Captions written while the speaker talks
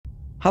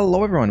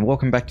Hello everyone,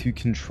 welcome back to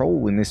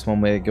Control. In this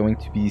one we're going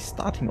to be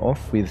starting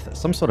off with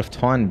some sort of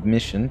timed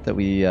mission that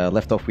we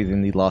left off with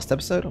in the last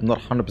episode. I'm not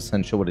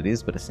 100% sure what it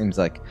is, but it seems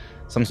like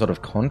some sort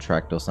of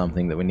contract or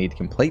something that we need to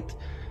complete.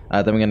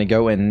 Then we're going to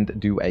go and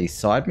do a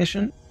side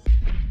mission.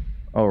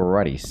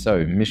 Alrighty,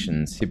 so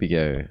missions, here we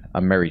go.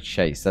 A Merry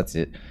Chase, that's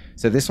it.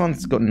 So this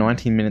one's got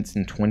 19 minutes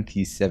and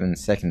 27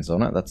 seconds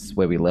on it. That's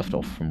where we left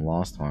off from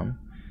last time.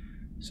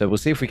 So we'll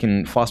see if we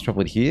can fast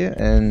travel it here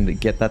and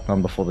get that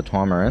done before the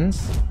timer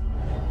ends.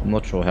 I'm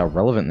not sure how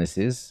relevant this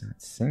is.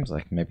 It seems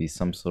like maybe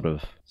some sort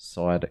of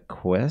side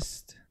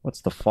quest.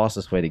 What's the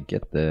fastest way to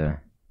get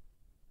there?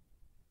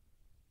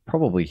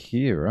 Probably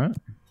here, right?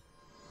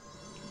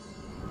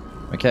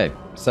 Okay,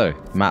 so,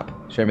 map.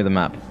 Show me the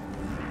map.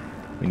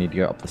 We need to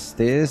go up the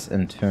stairs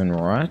and turn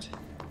right.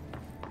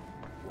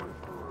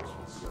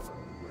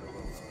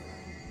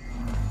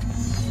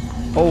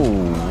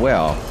 Oh,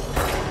 wow.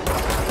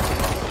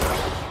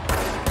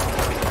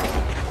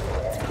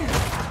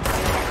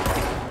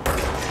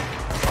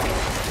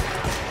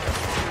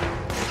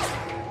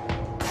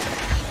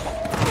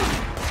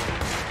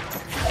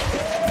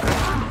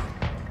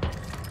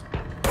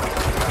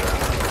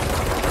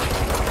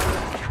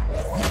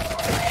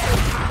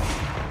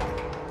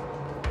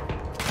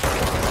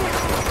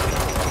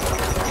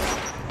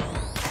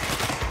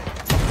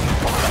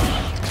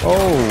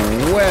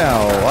 Oh,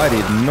 wow, I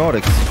did not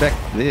expect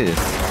this.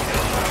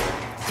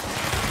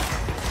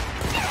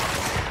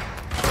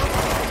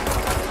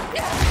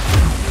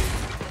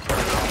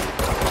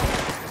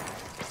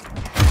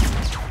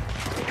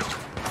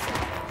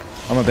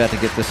 I'm about to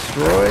get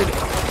destroyed.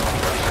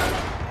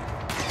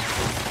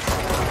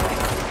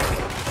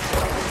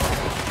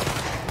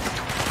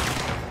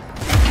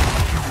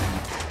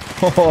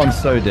 Oh, I'm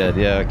so dead.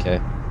 Yeah,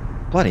 okay.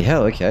 Bloody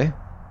hell, okay.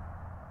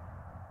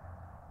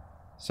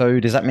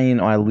 So, does that mean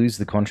I lose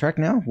the contract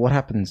now? What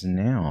happens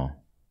now?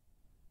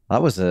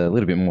 That was a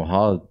little bit more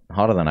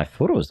harder than I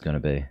thought it was going to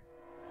be.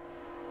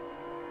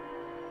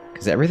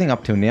 Because everything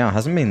up till now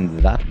hasn't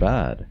been that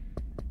bad.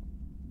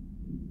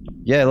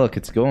 Yeah, look,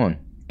 it's gone.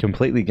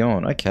 Completely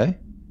gone. Okay.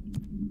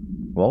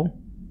 Well,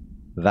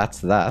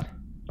 that's that.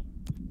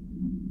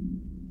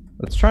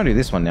 Let's try and do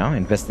this one now.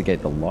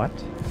 Investigate the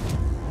light.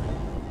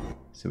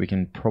 So we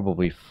can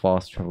probably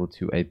fast travel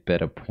to a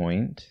better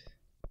point.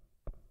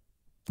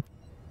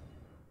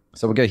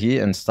 So we'll go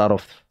here and start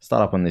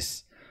up on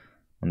this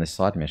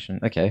side mission.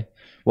 Okay.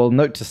 Well,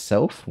 note to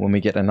self: when we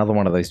get another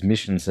one of those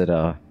missions that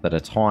are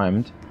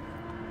timed,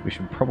 we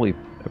should probably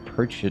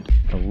approach it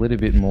a little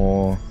bit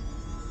more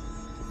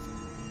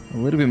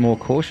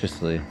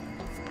cautiously.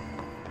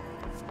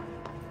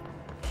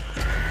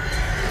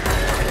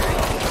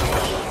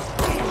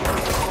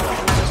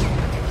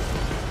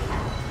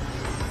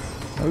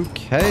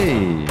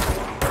 Okay.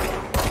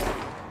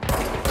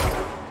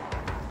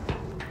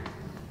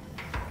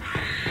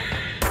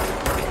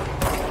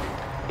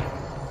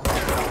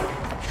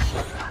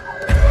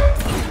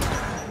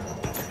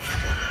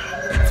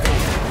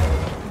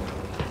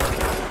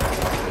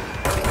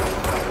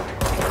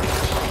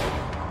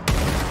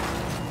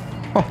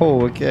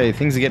 Oh, okay.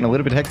 Things are getting a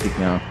little bit hectic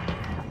now.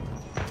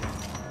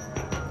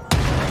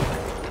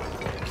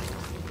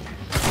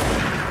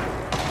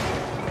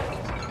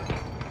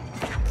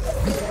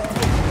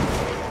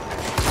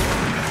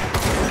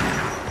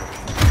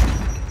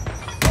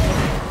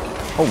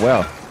 Oh,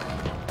 wow.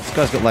 This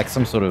guy's got like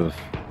some sort of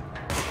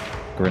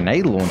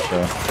grenade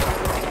launcher.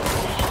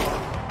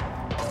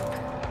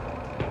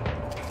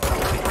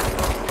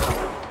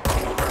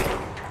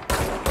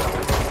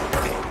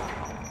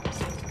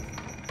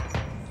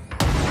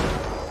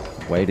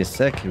 Wait a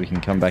sec, we can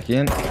come back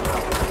in.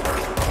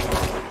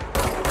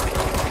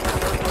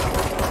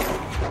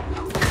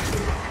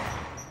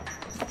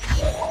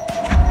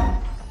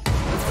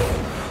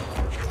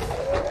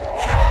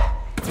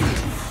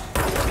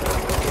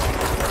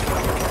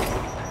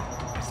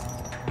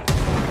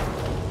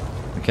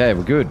 Okay,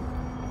 we're good.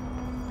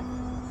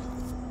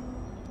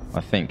 I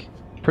think.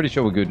 Pretty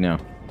sure we're good now.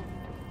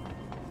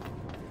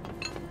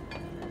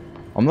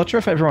 I'm not sure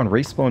if everyone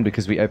respawned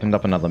because we opened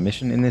up another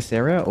mission in this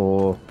area,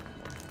 or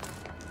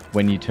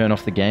when you turn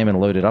off the game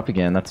and load it up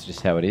again, that's just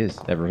how it is.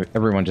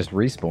 Everyone just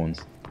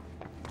respawns.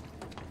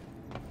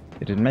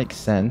 It makes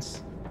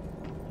sense.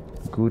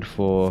 Good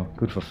for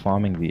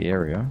farming the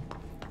area.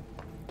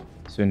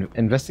 So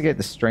investigate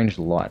the strange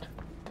light.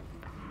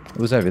 It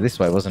was over this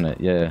way, wasn't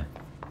it? Yeah.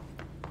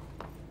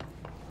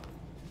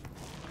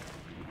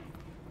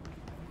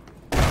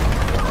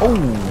 Oh!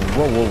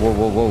 Whoa, whoa, whoa,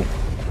 whoa, whoa.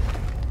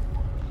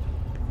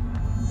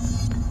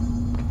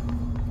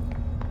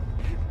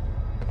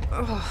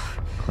 Ugh.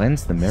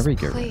 Cleanse the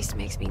merry-go-round. This place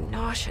makes me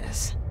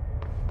nauseous.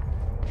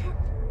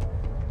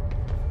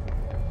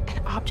 An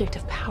object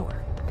of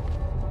power.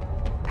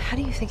 How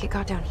do you think it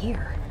got down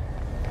here?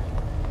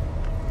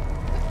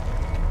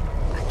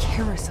 A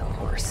carousel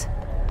horse.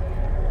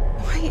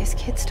 Why is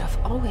kid stuff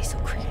always so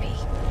creepy?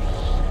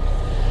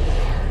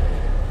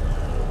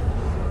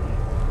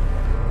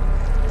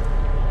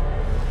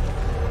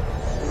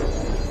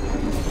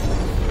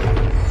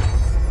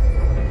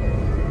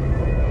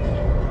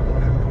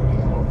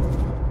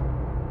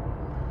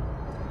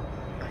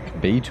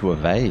 B to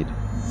evade.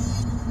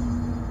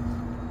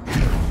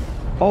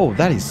 Oh,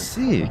 that is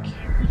sick.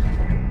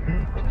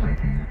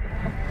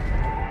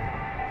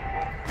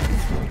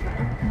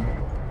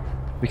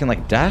 We can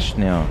like dash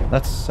now.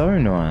 That's so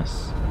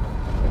nice.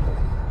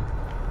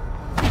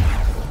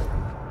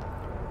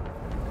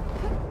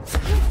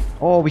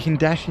 Oh, we can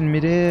dash in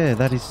midair.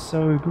 That is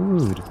so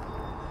good.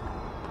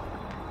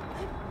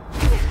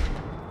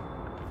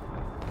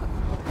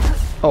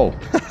 Oh,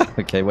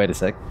 okay, wait a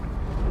sec.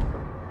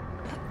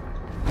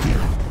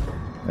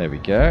 There we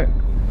go.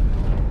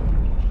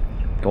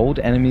 Gold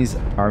enemies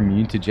are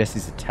immune to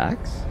Jesse's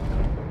attacks?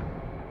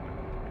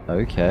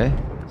 Okay,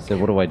 so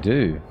what do I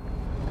do?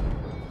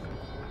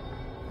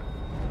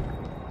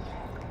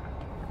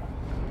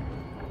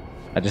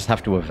 I just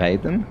have to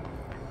evade them?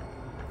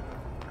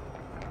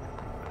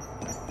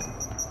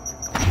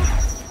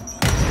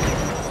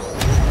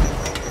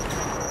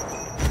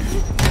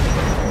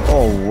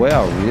 Oh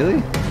wow,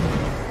 really?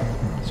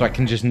 So I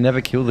can just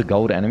never kill the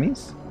gold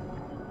enemies?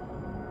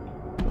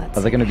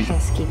 Are they gonna be...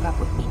 keep up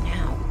with me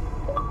now.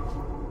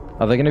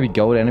 Are they gonna be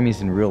gold enemies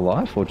in real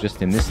life or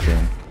just in this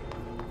game?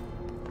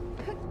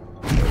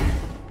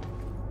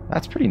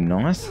 That's pretty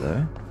nice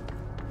though.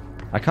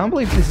 I can't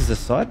believe this is a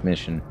side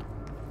mission.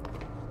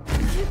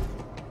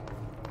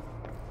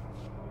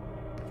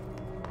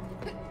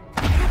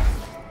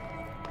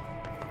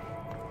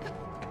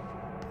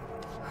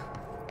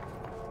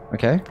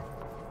 Okay.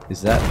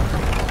 Is that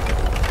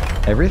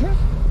everything?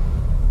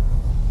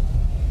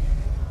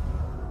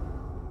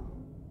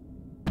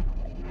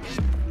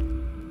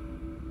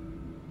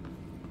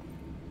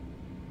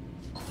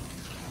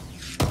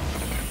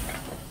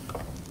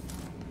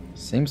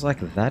 Seems like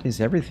that is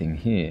everything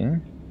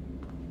here.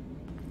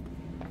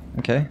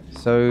 Okay,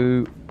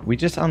 so we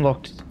just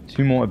unlocked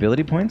 2 more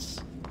ability points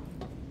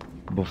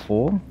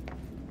before.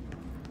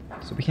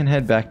 So we can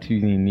head back to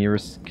the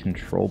nearest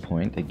control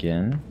point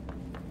again.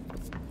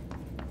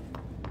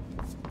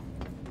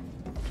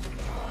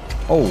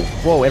 Oh,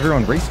 whoa,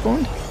 everyone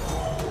respawned?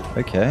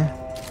 Okay.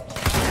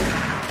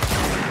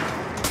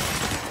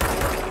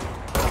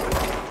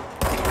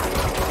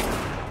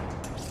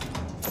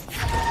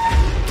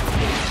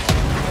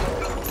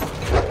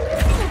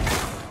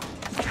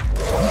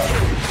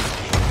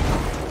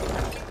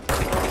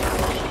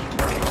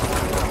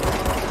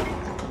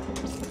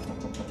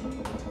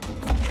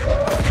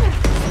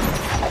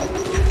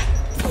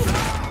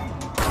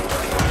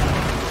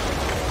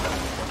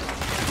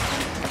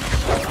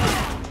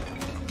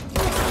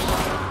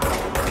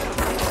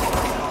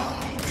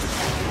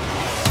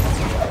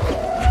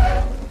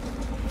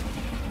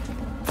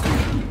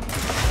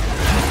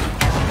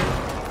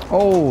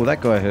 Oh,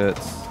 that guy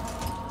hurts.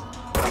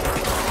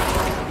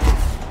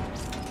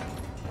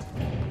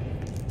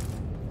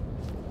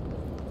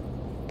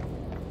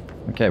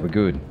 Okay, we're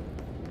good.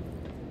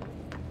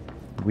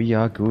 We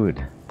are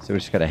good. So we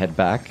just gotta head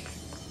back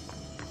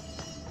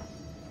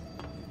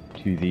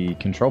to the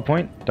control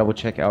point, double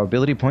check our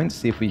ability points,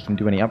 see if we can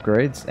do any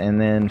upgrades, and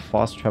then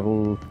fast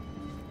travel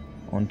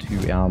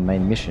onto our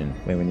main mission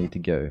where we need to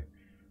go.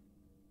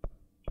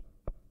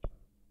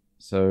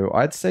 So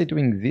I'd say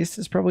doing this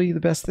is probably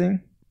the best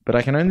thing. But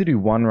I can only do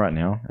 1 right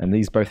now, and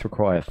these both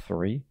require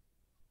 3.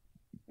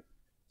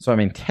 So I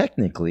mean,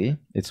 technically,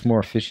 it's more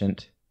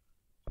efficient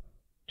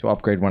to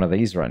upgrade one of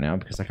these right now,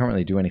 because I can't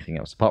really do anything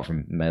else, apart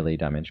from melee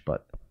damage,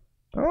 but...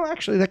 Oh,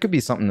 actually, that could be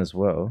something as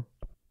well.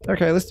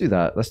 Okay, let's do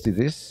that. Let's do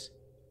this.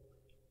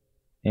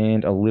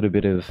 And a little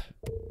bit of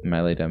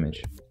melee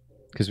damage.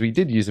 Because we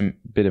did use a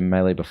bit of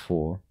melee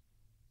before.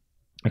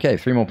 Okay,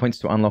 3 more points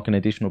to unlock an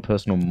additional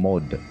personal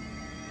mod.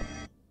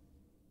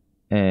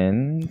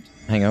 And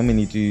hang on, we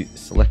need to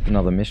select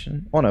another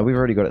mission. Oh no, we've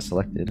already got it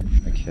selected.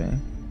 Okay.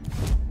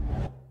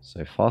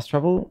 So fast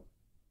travel.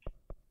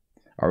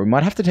 Alright, we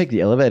might have to take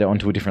the elevator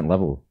onto a different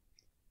level,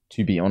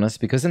 to be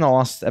honest, because in the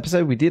last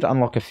episode we did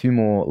unlock a few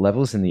more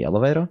levels in the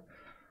elevator.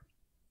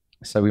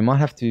 So we might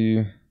have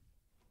to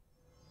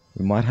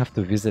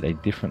visit a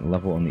different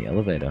level on the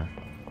elevator.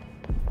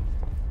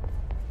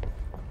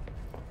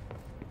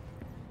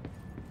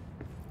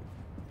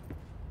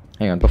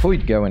 Hang on, before we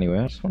go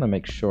anywhere, I just want to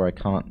make sure I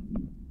can't...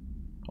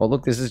 Oh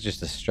look, this is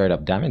just a straight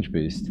up damage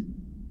boost.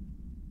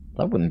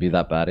 That wouldn't be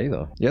that bad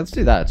either. Yeah, let's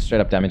do that, straight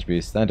up damage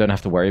boost. Then I don't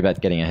have to worry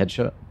about getting a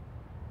headshot.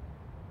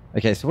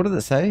 Okay, so what did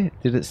it say?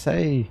 Did it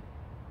say...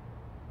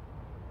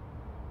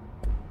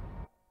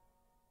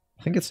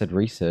 I think it said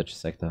research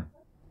sector.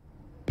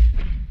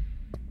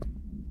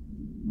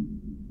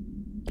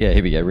 Yeah,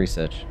 here we go,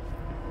 research.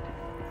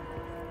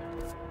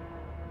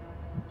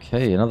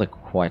 Okay, another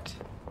quite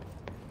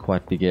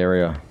big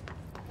area.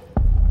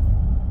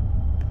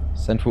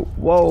 Central...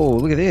 Whoa,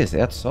 look at this,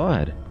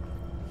 outside.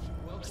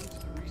 Welcome to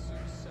the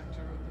research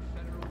sector of the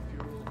Federal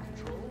Bureau of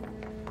Control.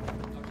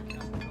 Dr.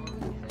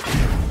 Castagnoli.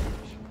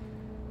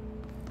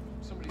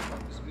 Somebody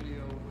thought this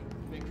video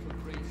would make for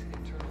great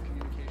internal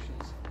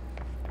communications.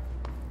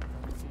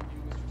 I'm looking at you,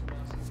 Mr.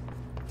 Tomasi.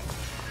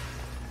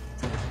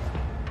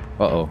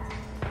 Uh-oh.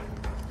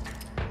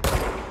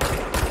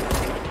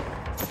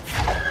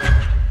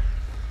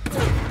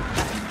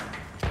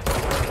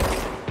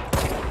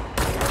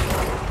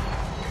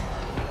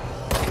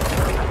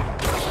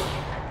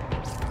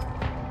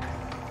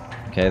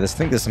 Okay, I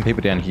think there's some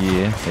people down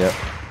here. Yep.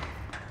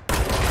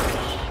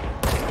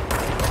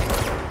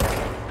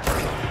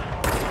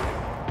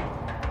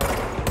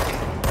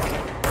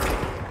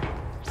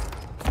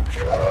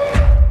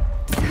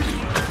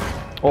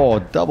 Oh,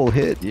 double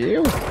hit, yeah.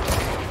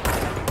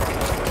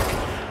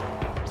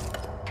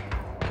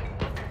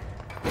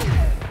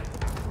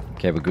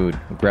 Okay, we're good.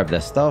 We'll grab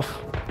that stuff.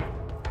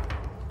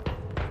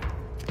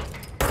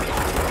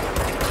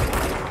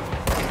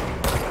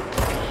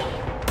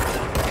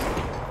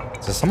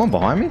 Is there someone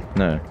behind me?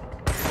 No.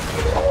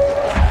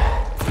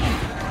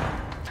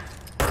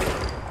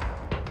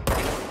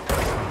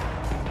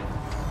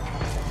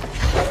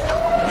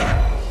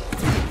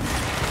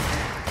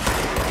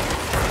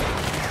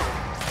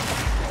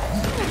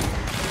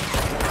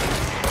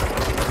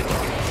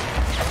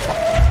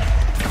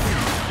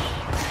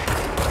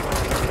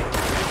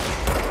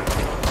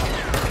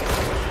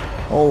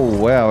 Oh,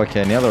 wow,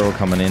 okay, now they're all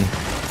coming in.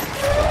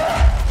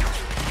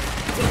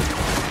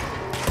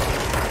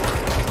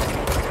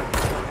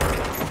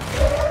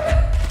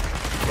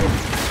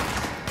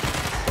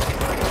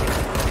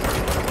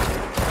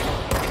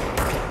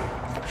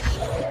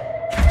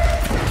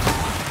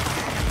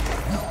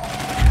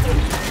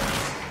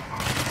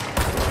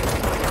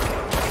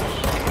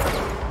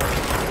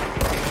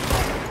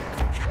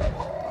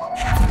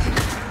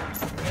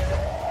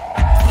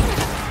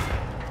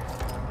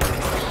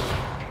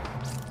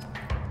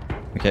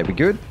 Okay, we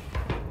good?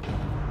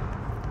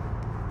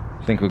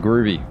 I think we're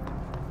groovy.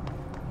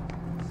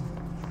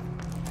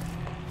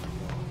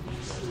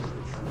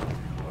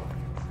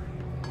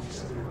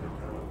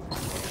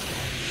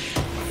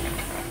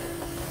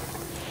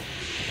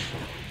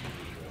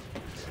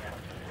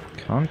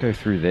 Can't go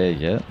through there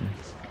yet.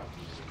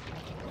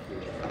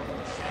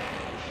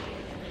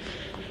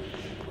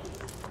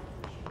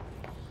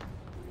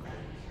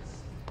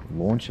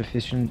 Launch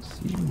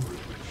efficiency.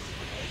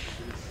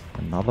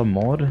 Another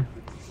mod.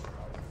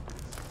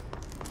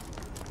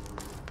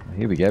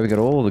 Here we go, we got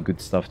all the good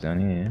stuff down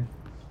here.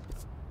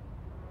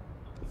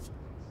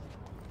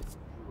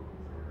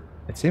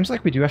 It seems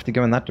like we do have to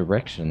go in that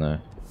direction though.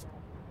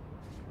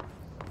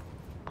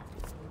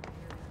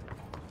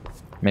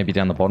 Maybe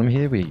down the bottom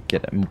here we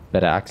get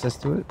better access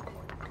to it.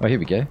 Oh, here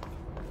we go.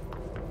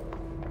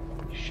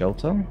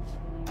 Shelter.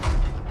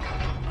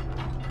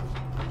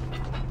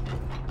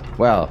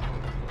 Wow.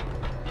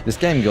 This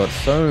game got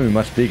so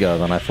much bigger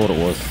than I thought it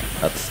was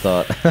at the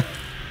start.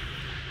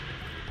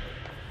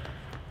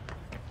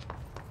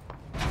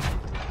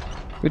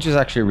 Which is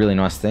actually a really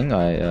nice thing.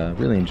 I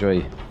really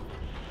enjoy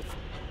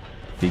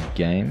big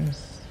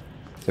games.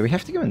 So we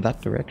have to go in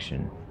that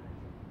direction.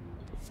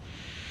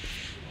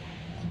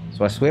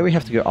 So I swear we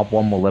have to go up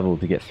one more level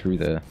to get through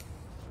there.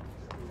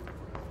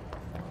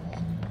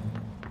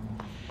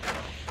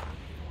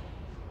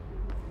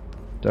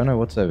 Don't know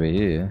what's over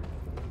here.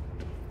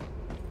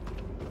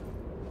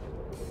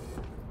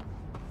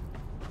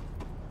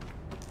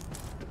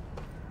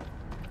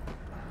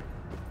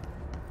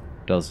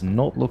 Does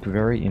not look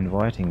very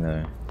inviting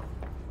though.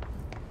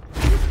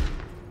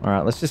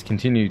 Alright, let's just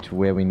continue to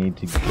where we need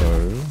to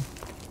go.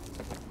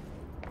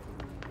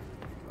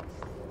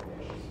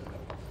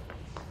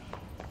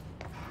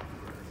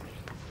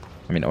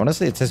 I mean,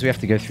 honestly, it says we have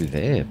to go through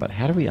there, but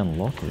how do we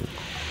unlock it?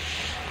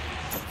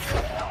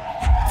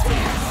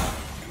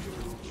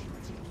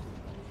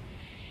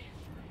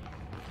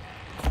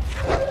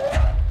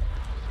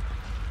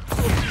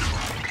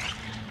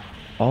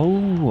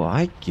 Oh,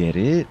 I get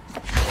it.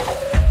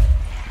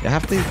 You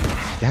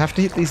have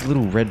to hit these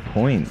little red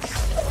points.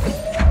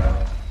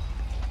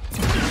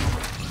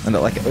 And it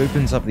like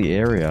opens up the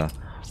area.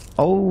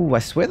 Oh, I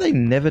swear they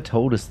never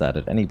told us that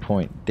at any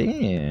point.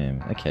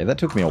 Damn. Okay, that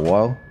took me a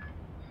while.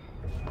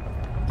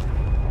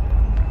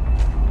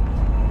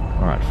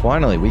 Alright,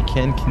 finally we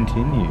can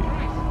continue.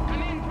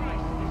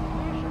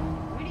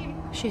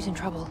 She's in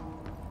trouble.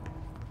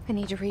 I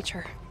need to reach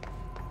her.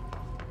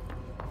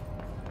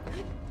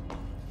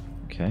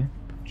 Okay,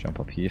 jump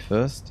up here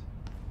first.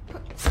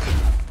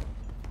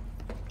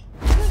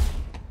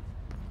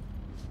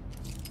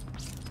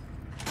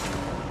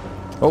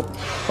 Oh,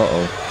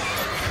 uh-oh.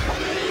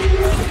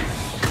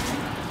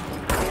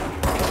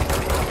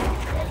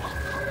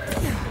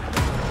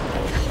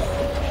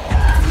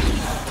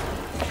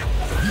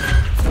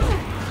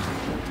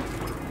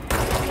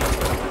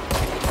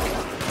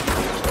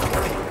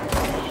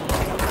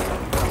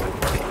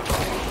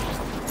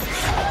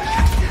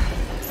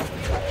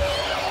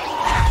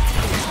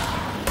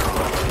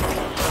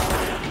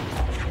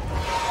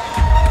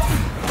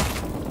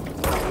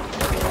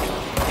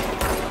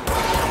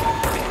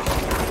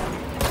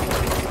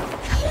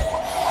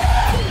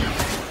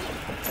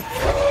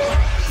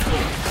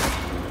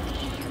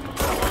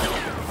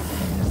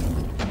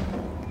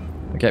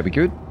 Okay, we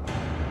good?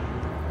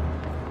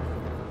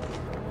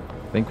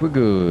 Think we're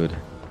good.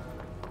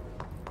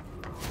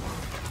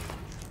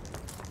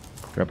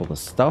 Grab all the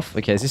stuff.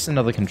 Okay, is this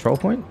another control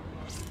point?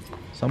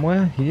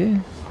 Somewhere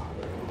here?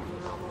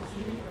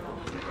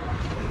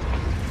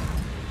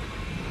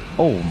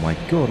 Oh my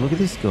god, look at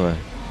this guy.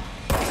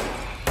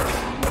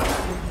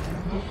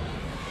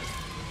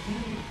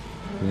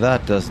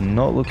 That does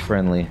not look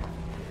friendly.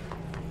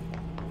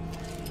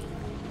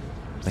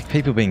 Like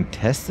people being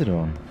tested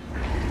on.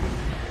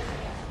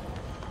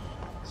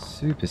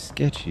 Super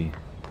sketchy.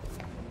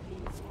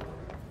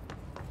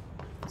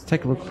 Let's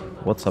take a look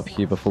what's up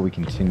here before we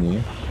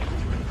continue.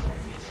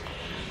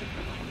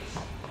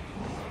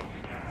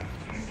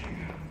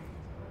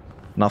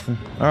 Nothing?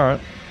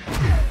 Alright.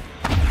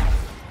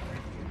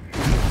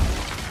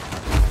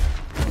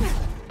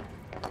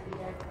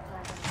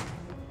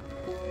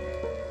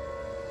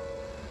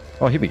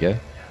 Oh, here we go.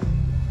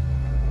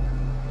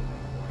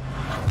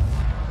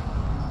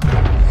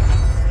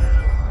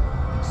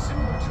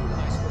 Similar to an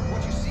iceberg,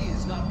 what you see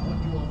is not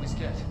what you always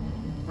get.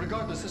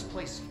 Regardless, this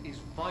place is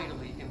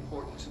vitally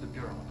important to the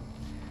Bureau.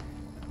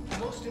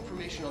 Most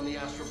information on the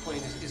astral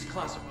plane is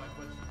classified,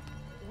 but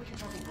we can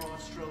talk in broad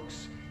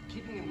strokes,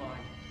 keeping in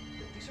mind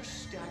that these are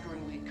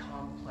staggeringly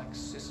complex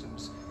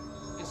systems,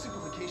 and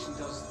simplification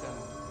does them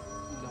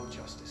no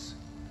justice.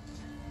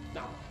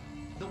 Now,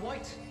 the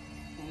white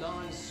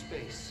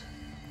non-space,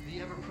 the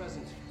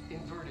ever-present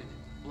inverted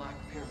black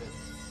pyramid,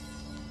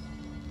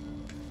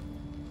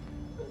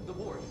 the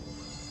ward,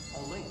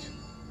 all linked,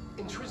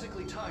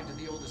 intrinsically tied to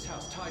the oldest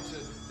house, tied to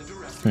the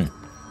director.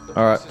 The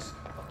All right. process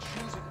of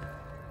choosing.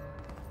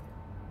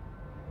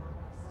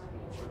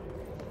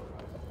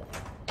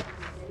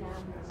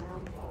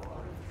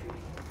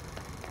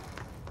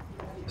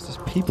 There's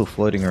just people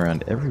floating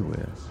around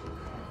everywhere.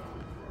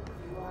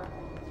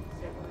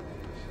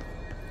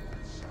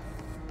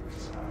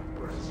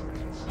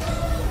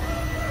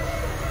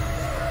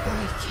 I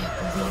can't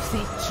believe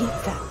they keep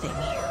that thing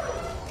here.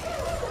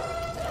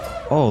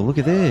 Oh, look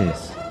at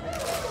this.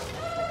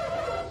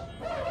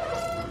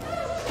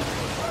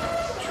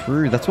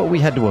 True, that's what we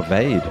had to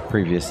evade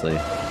previously.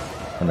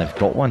 And they've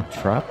got one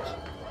trapped.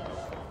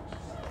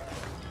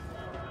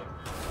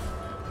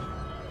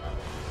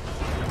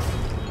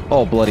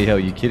 Oh, bloody hell,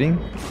 you kidding?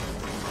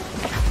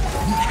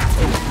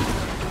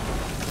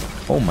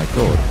 Oh my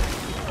god.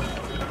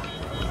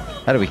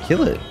 How do we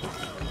kill it?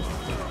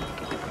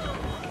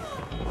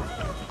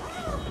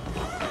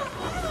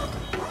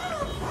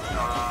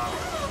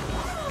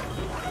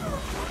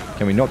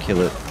 Can we not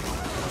kill it?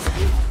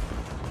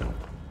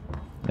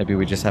 Maybe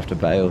we just have to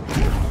bail.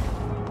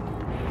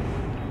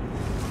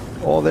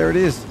 Oh, there it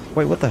is.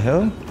 Wait, what the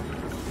hell?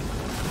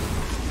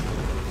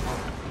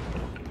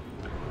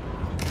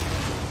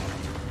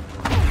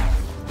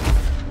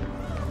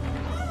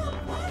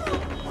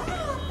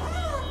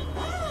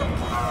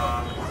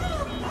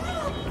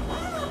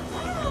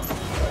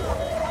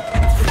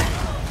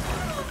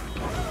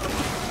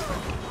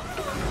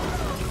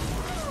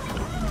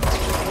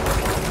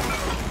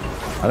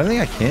 I don't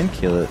think I can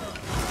kill it.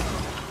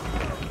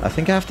 I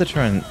think I have to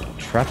try and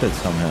trap it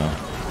somehow.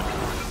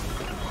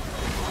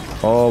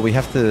 Oh, we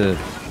have to...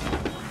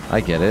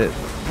 I get it.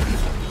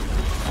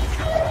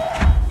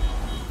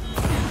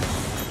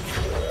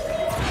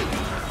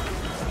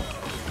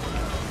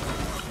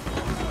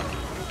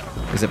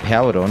 Is it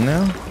powered on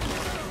now?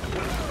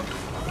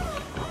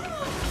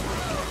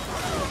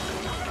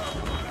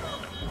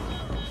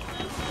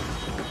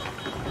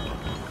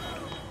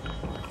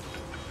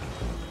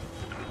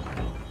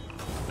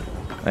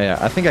 Oh yeah,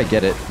 I think I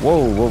get it. Whoa,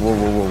 whoa, whoa,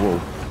 whoa, whoa,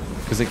 whoa.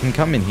 Because it can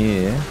come in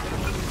here.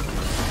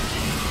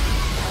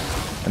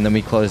 And then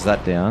we close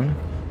that down.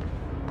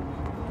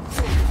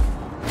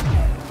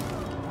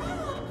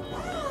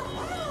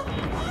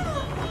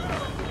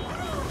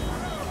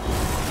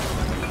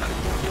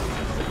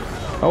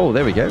 Oh,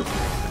 there we go.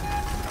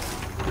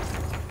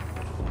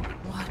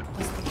 What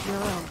was the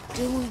Bureau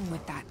doing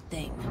with that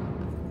thing?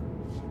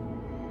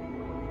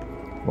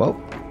 Well,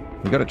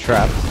 we got it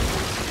trapped.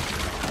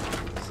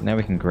 So now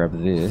we can grab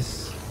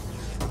this.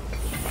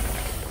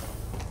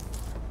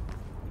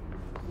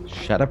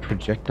 Shatter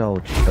projectile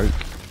choke.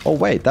 Oh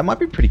wait, that might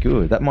be pretty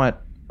good. That might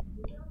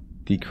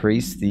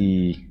decrease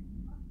the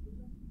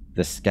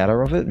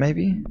scatter of it,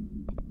 maybe?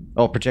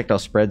 Oh, projectile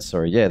spread,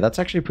 sorry. Yeah, that's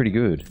actually pretty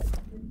good.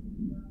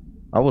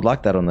 I would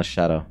like that on the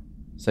shatter.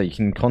 So you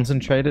can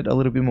concentrate it a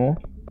little bit more.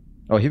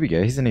 Oh, here we go.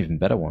 Here's an even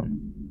better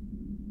one.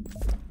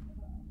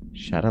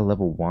 Shatter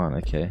level 1,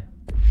 okay.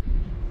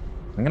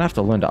 I'm gonna have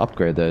to learn to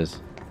upgrade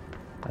those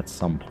at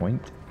some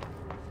point.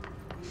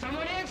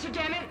 Someone answer,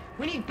 damn it!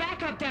 We need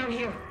backup down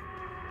here!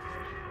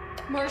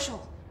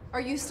 Marshall, are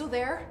you still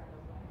there?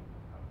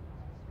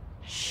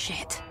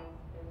 Shit.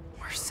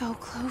 We're so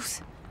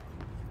close.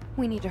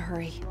 We need to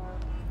hurry.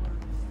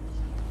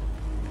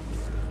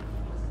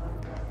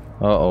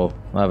 Uh-oh.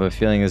 I have a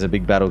feeling there's a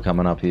big battle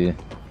coming up here.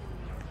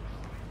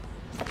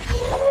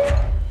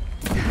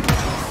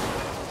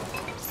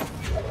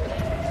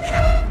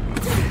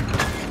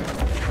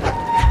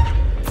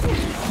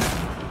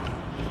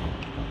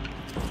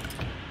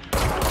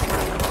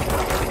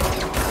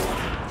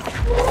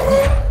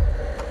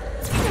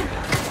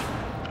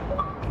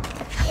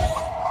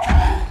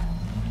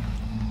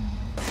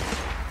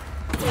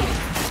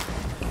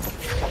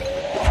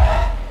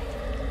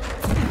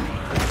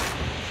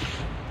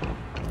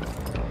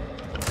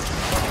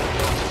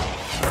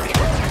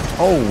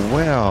 Oh,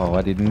 wow.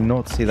 I did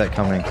not see that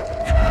coming.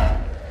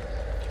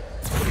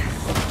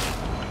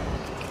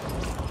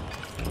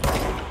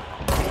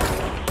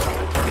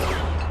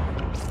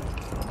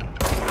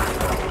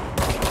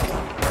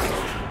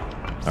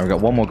 We've got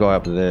one more guy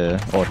up there.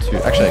 Or two.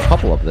 Actually, a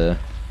couple up there.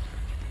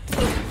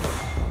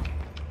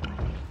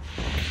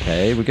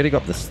 Okay, we're gonna go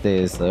up the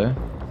stairs though.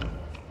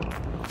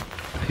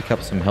 Pick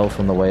up some health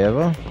on the way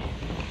over.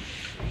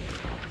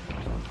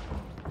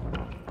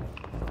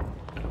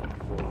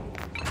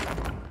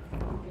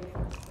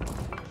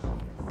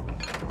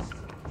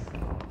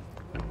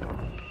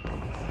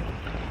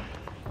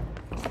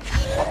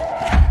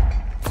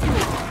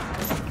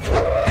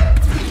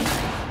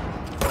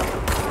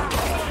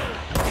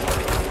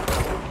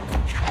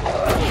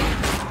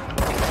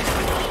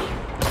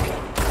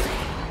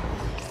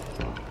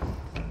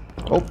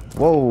 Oh,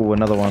 whoa,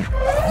 another one.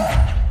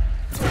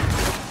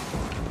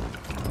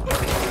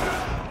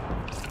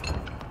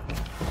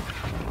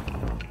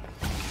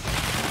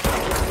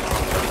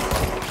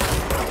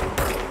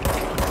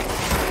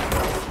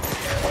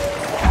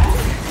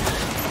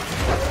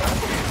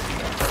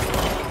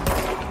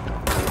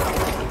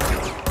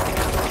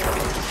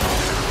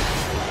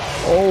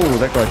 Oh,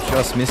 that guy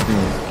just missed me.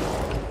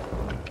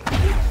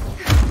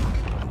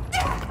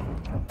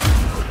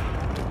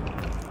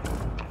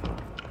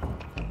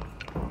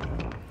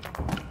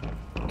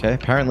 Okay,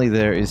 apparently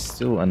there is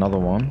still another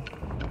one.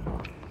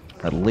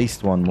 At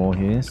least one more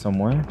here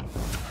somewhere.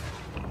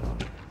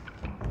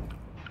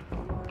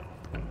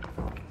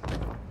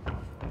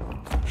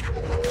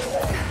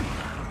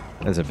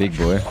 There's a big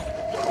boy.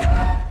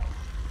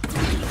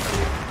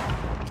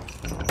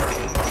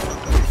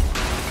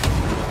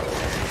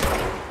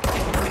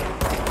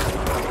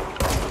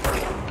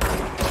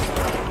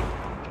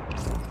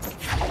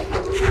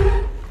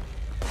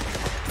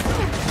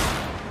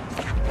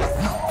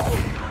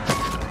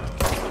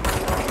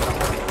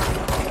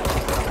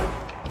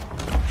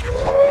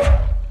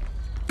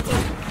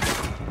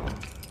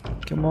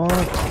 Come on.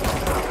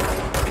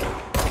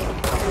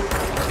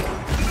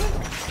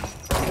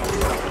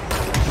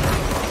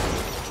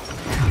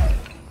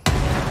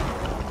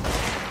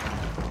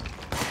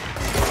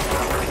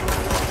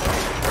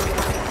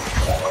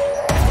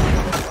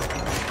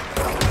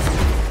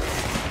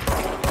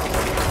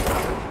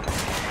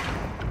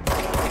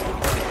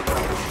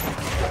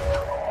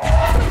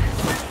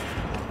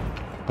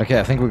 Okay,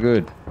 I think we're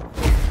good.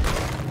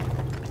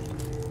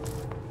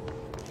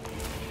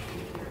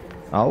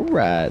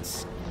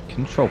 Alright.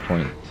 Control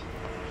point.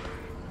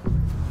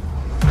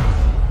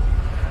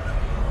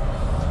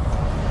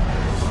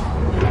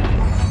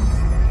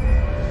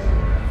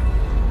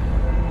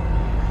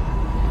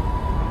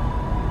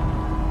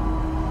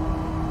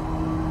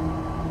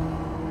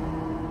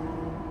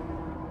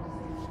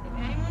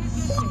 Anyone is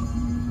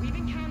listening, we've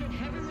encountered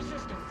heavy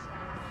resistance.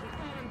 We're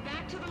falling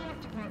back to the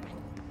lock department.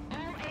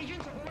 All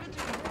agents are ordered to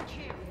approach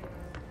here.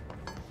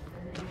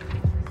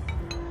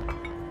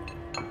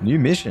 New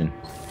mission.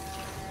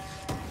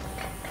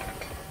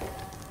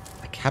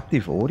 A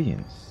captive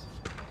audience.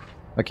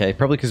 Okay,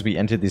 probably because we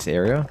entered this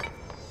area.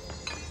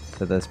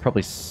 So there's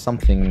probably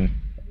something...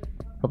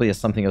 Probably has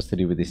something else to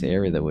do with this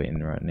area that we're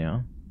in right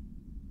now.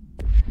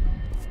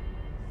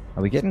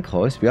 Are we getting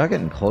close? We are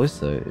getting close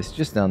though. It's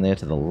just down there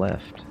to the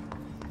left.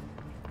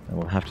 And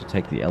we'll have to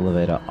take the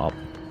elevator up.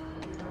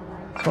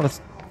 Just want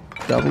to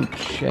double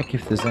check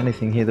if there's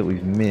anything here that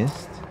we've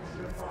missed.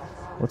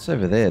 What's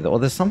over there? Oh,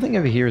 there's something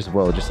over here as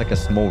well. Just like a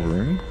small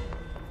room.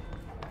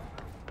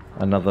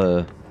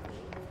 Another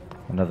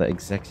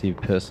executive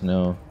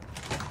personnel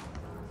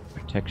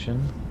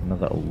protection.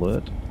 Another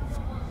alert.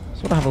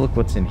 Just want to have a look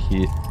what's in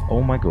here.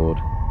 Oh my god.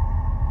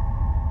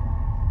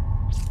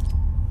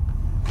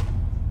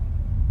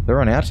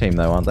 They're on our team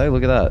though, aren't they?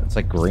 Look at that. It's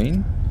like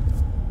green.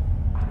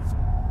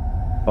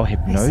 Oh,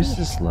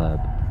 hypnosis lab.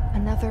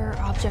 Another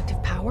object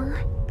of power?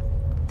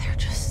 They're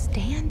just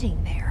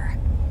standing there,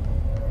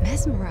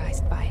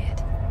 mesmerized by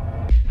it.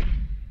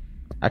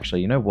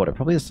 Actually, you know what? It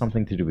probably has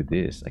something to do with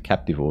this. A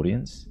captive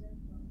audience.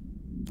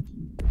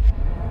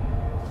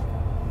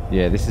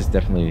 Yeah, this is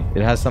definitely...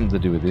 It has something to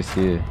do with this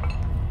here.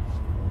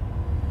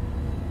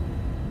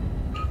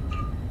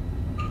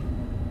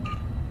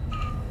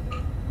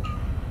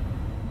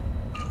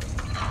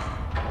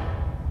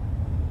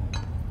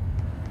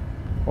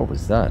 What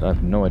was that? I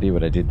have no idea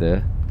what I did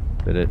there.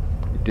 But it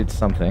did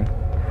something.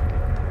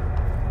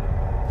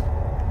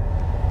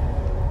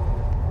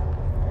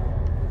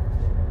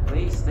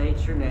 Please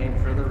state your name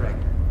for the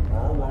record.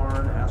 Paul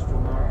Warren,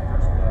 astronaut,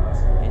 first class.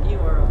 And you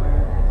are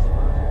aware of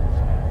exposure.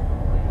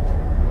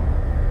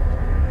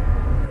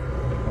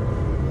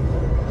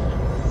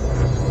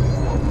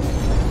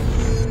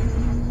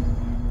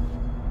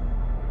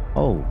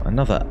 Oh,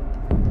 another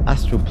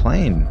astral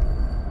plane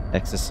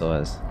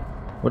exercise.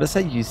 What does it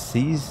say? Use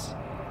C's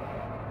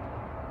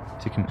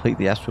to complete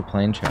the astral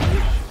plane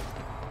challenge.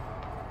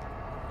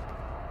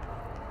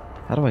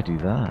 How do I do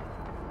that?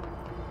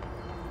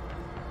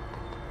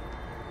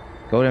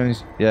 Gold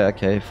enemies. Yeah,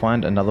 okay.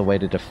 Find another way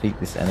to defeat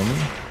this enemy.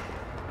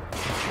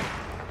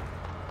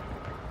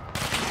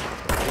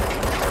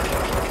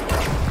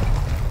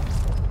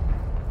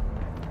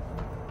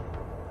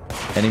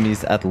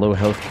 Enemies at low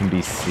health can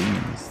be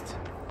seized.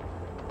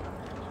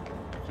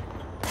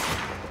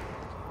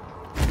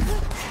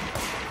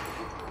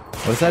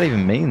 What does that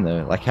even mean,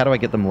 though? Like, how do I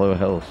get them low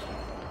health?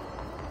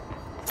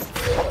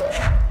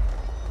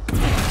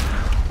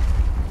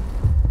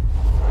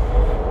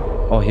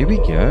 Oh, here we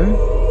go.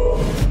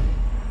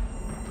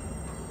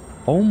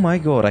 Oh my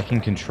god, I can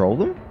control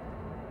them?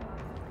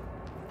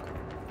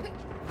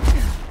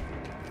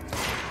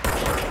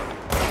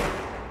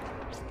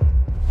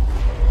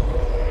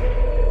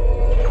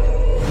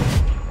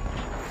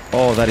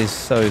 Oh, that is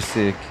so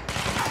sick.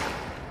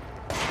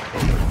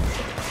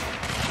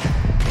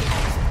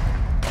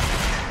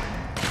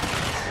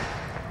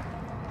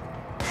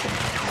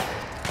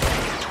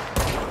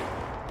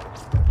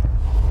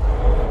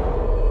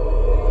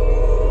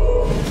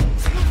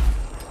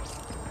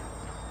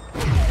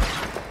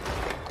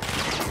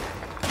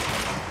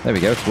 There we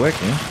go, it's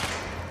working.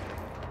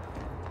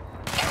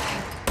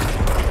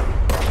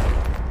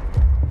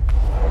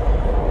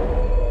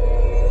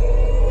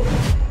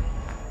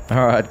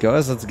 Alright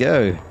guys, let's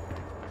go.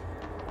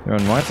 You're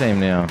on my team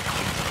now.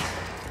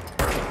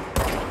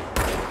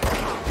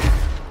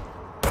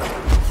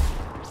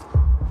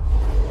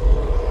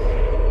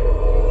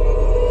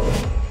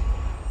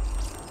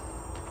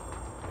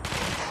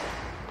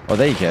 Oh,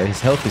 there you go.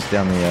 His health is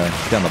down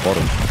the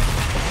bottom.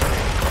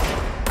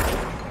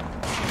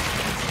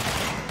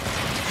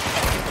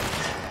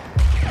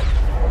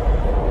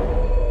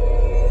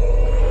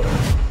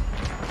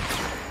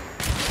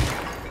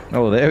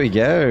 Oh, there we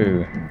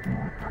go.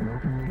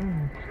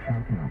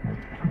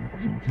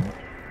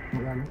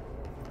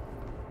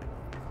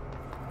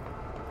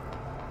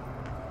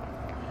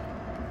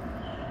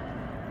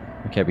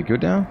 Okay, we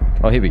good now?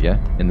 Oh, here we go.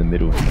 In the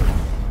middle.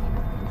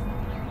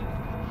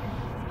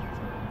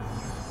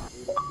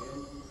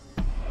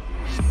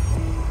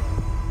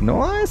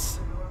 Nice!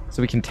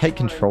 So we can take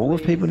control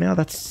of people now?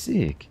 That's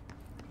sick.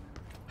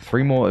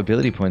 3 more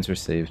ability points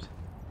received.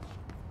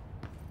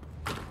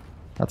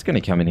 That's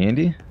gonna come in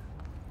handy.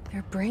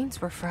 Their brains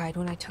were fried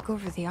when I took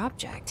over the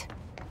object.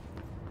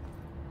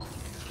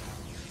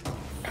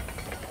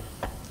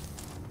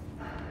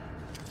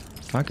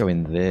 Can't go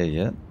in there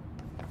yet.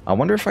 I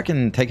wonder if I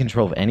can take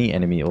control of any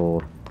enemy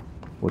or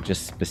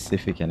just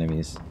specific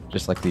enemies.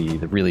 Just like the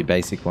really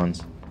basic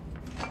ones.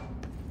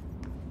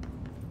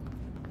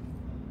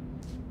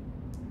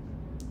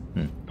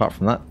 Apart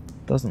from that,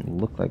 doesn't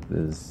look like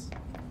there's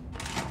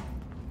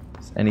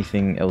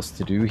anything else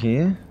to do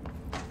here.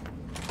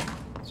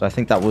 So I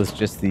think that was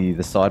just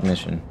the side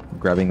mission,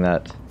 grabbing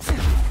that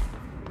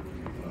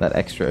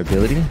extra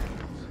ability.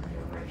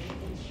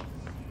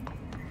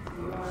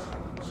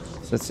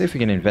 So let's see if we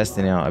can invest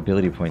in our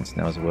ability points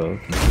now as well,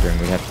 considering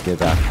we have to go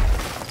back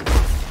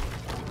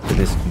to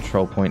this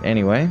control point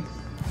anyway.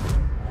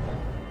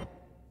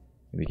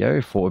 Here we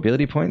go, 4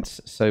 ability points.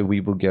 So we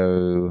will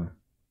go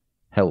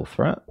health,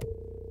 right?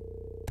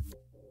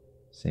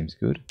 Seems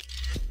good.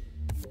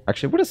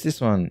 Actually, what is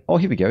this one? Oh,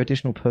 here we go,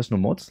 additional personal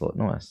mod slot,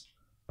 nice.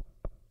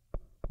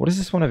 What does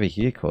this one over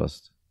here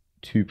cost?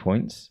 2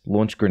 points.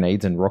 Launch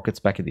grenades and rockets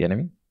back at the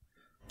enemy.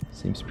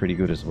 Seems pretty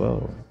good as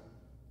well.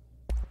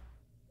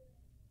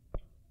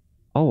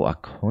 Oh, a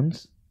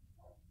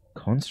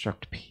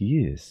construct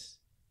pierce.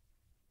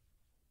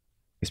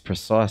 Is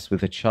precise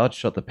with a charge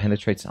shot that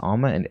penetrates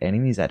armor and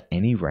enemies at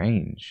any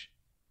range.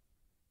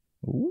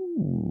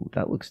 Ooh,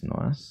 that looks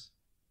nice.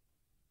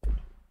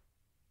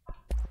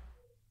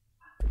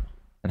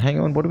 And hang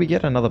on, what do we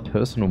get? Another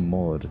personal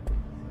mod.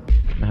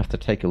 I have to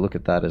take a look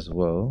at that as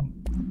well.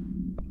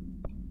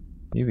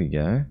 Here we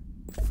go.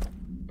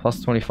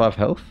 Plus 25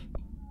 health.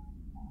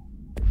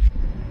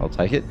 I'll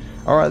take it.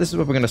 Alright, this is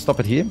where we're going to stop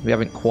it here. We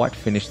haven't quite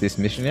finished this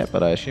mission yet,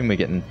 but I assume we're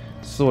getting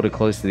sort of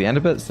close to the end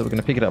of it, so we're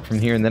going to pick it up from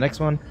here in the next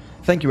one.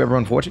 Thank you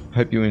everyone for watching.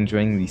 Hope you're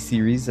enjoying the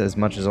series as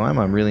much as I am.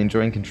 I'm really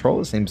enjoying Control.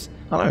 It seems,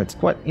 I don't know, it's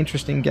quite an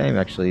interesting game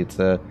actually. It's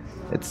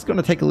going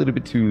to take a little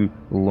bit to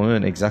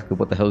learn exactly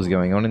what the hell is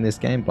going on in this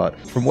game, but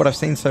from what I've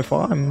seen so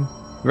far, I'm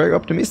very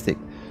optimistic.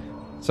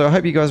 So I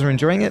hope you guys are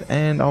enjoying it,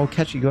 and I'll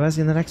catch you guys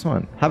in the next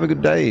one. Have a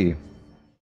good day.